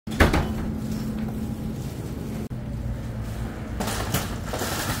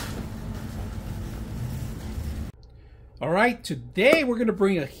All right, today we're gonna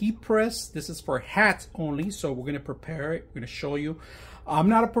bring a heat press. This is for hats only, so we're gonna prepare it. We're gonna show you. I'm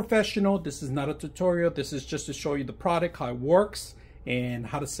not a professional. This is not a tutorial. This is just to show you the product, how it works, and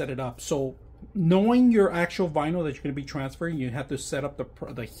how to set it up. So knowing your actual vinyl that you're going to be transferring, you have to set up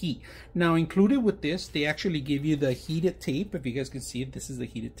the heat. Now included with this, they actually give you the heated tape. If you guys can see it, this is the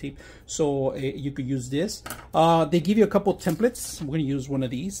heated tape, so you could use this. They give you a couple templates. We're going to use one of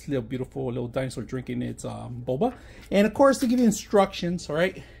these, little beautiful little dinosaur drinking its boba, and of course they give you instructions. All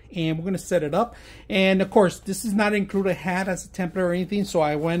right, and we're going to set it up. And of course this is not include a hat as a template or anything, so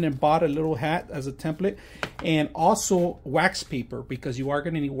I went and bought a little hat as a template, and also wax paper, because you are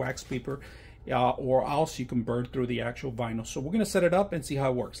going to need wax paper. Or else you can burn through the actual vinyl. So we're going to set it up and see how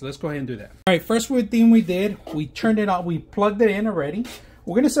it works. Let's go ahead and do that. All right, first thing we did, we turned it on, we plugged it in already.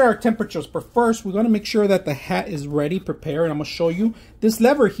 We're going to set our temperatures, but first we're going to make sure that the hat is ready, prepared. I'm going to show you. This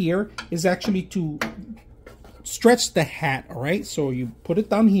lever here is actually to stretch the hat, all right? So you put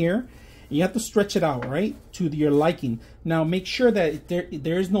it down here, and you have to stretch it out, right, to your liking. Now make sure that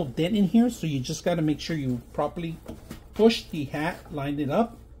there is no dent in here, so you just got to make sure you properly push the hat, line it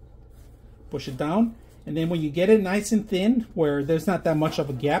up, push it down, and then when you get it nice and thin where there's not that much of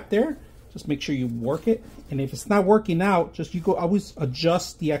a gap there, just make sure you work it. And if it's not working out, just always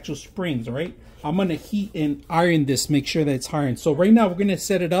adjust the actual springs. All right, I'm gonna heat and iron this, make sure that it's ironed. So right now we're gonna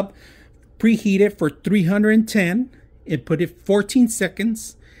set it up, preheat it for 310 and put it 14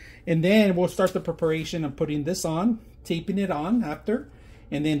 seconds, and then we'll start the preparation of putting this on, taping it on after,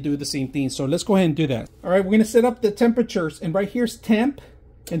 and then do the same thing. So let's go ahead and do that. All right, we're gonna set up the temperatures, and right here's temp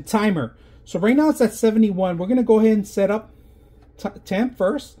and timer. So right now it's at 71. We're going to go ahead and set up temp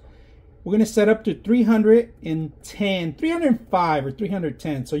first. We're going to set up to 310, 305 or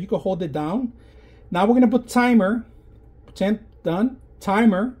 310. So you can hold it down. Now we're going to put timer. Temp done.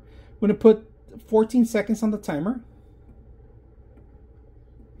 Timer. We're going to put 14 seconds on the timer.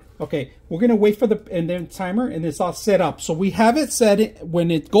 Okay, we're going to wait for and then timer, and it's all set up. So we have it set.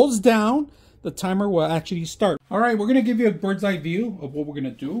 When it goes down, the timer will actually start. All right, we're gonna give you a bird's eye view of what we're gonna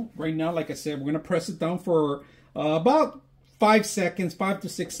do. Right now, like I said, we're gonna press it down for about 5 seconds, 5 to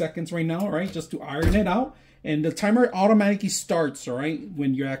 6 seconds right now, all right, just to iron it out. And the timer automatically starts, all right,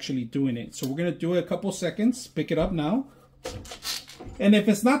 when you're actually doing it. So we're gonna do it a couple seconds, pick it up now. And if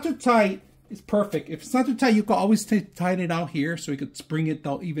it's not too tight, it's perfect. If it's not too tight, you can always tighten it out here, so you could bring it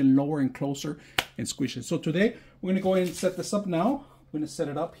down even lower and closer and squish it. So today, we're gonna go ahead and set this up now. We're gonna set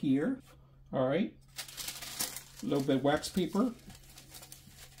it up here. All right, a little bit of wax paper.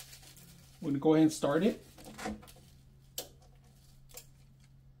 We're gonna go ahead and start it.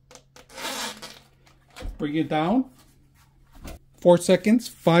 Bring it down. 4 seconds,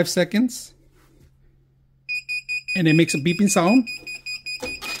 5 seconds. And it makes a beeping sound.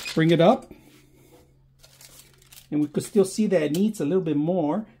 Bring it up. And we could still see that it needs a little bit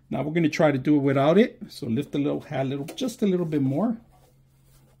more. Now we're gonna try to do it without it. So lift the little hat just a little bit more.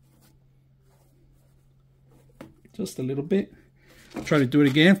 Just a little bit. Try to do it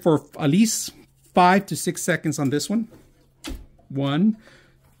again for at least 5 to 6 seconds on this one. 1,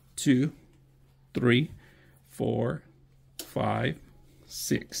 2, 3, 4, 5,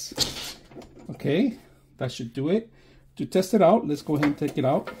 6. Okay, that should do it. To test it out, let's go ahead and take it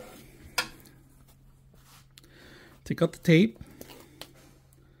out. Take out the tape.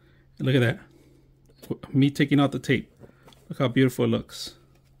 And look at that. Me taking out the tape. Look how beautiful it looks.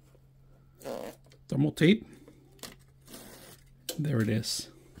 Thermal tape. There it is.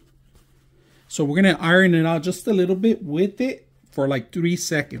 So we're gonna iron it out just a little bit with it for like 3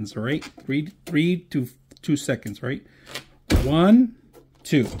 seconds, all right? 3 to 2 seconds, right? 1,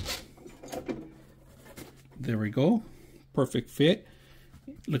 2. There we go. Perfect fit.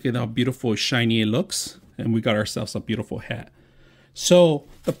 Look at how beautiful, shiny it looks. And we got ourselves a beautiful hat. So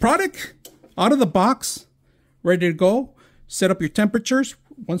the product out of the box, ready to go. Set up your temperatures.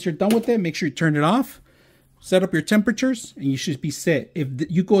 Once you're done with it, make sure you turn it off. Set up your temperatures and you should be set. If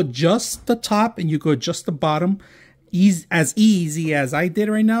you go adjust the top and you go adjust the bottom, as easy as I did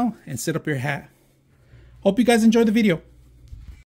right now, and set up your hat. Hope you guys enjoyed the video.